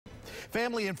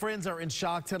Family and friends are in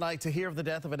shock tonight to hear of the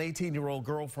death of an 18-year-old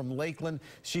girl from Lakeland.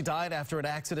 She died after an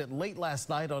accident late last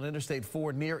night on Interstate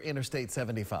 4 near Interstate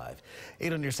 75.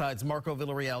 8 on your side's Marco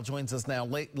Villarreal joins us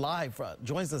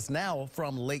now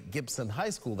from Lake Gibson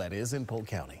High School, that is, in Polk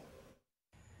County.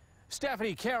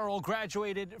 Stephanie Carroll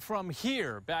graduated from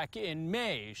here back in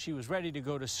May. She was ready to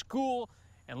go to school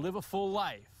and live a full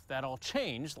life. That all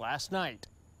changed last night.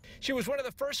 She was one of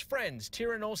the first friends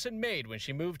Tyron Olsen made when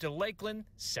she moved to Lakeland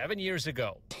 7 years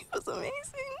ago. She was amazing.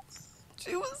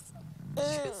 She was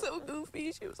so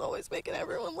goofy. She was always making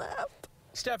everyone laugh.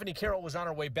 Stephanie Carroll was on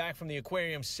her way back from the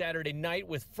aquarium Saturday night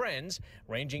with friends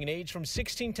ranging in age from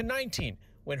 16 to 19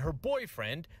 when her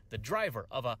boyfriend, the driver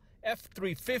of a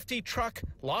F-350 truck,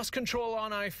 lost control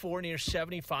on I-4 near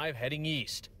 75 heading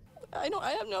east. I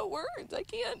have no words. I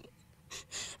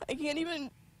can't even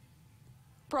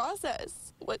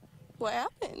process what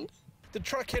happened. The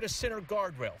truck hit a center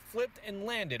guardrail, flipped and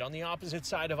landed on the opposite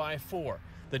side of I-4.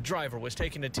 The driver was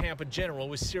taken to Tampa General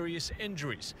with serious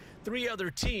injuries. 3 other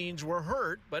teens were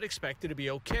hurt but expected to be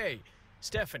okay.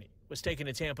 Stephanie was taken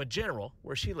to Tampa General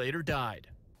where she later died.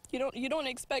 You don't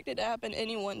expect it to happen to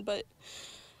anyone, but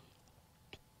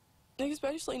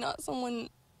especially not someone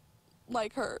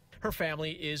like her. Her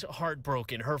family is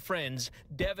heartbroken, her friends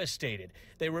devastated.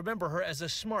 They remember her as a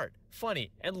smart,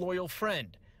 funny, and loyal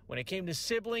friend. When it came to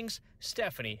siblings,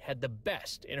 Stephanie had the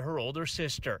best in her older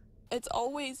sister. It's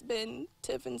always been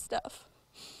Tiff and Steph.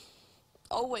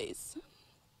 Always.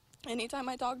 Anytime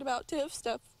I talked about Tiff,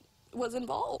 Steph was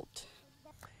involved.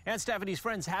 And Stephanie's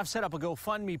friends have set up a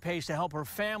GoFundMe page to help her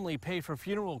family pay for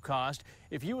funeral costs.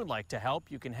 If you would like to help,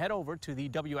 you can head over to the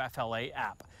WFLA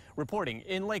app. Reporting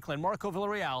in Lakeland, Marco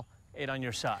Villarreal, 8 on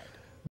your side.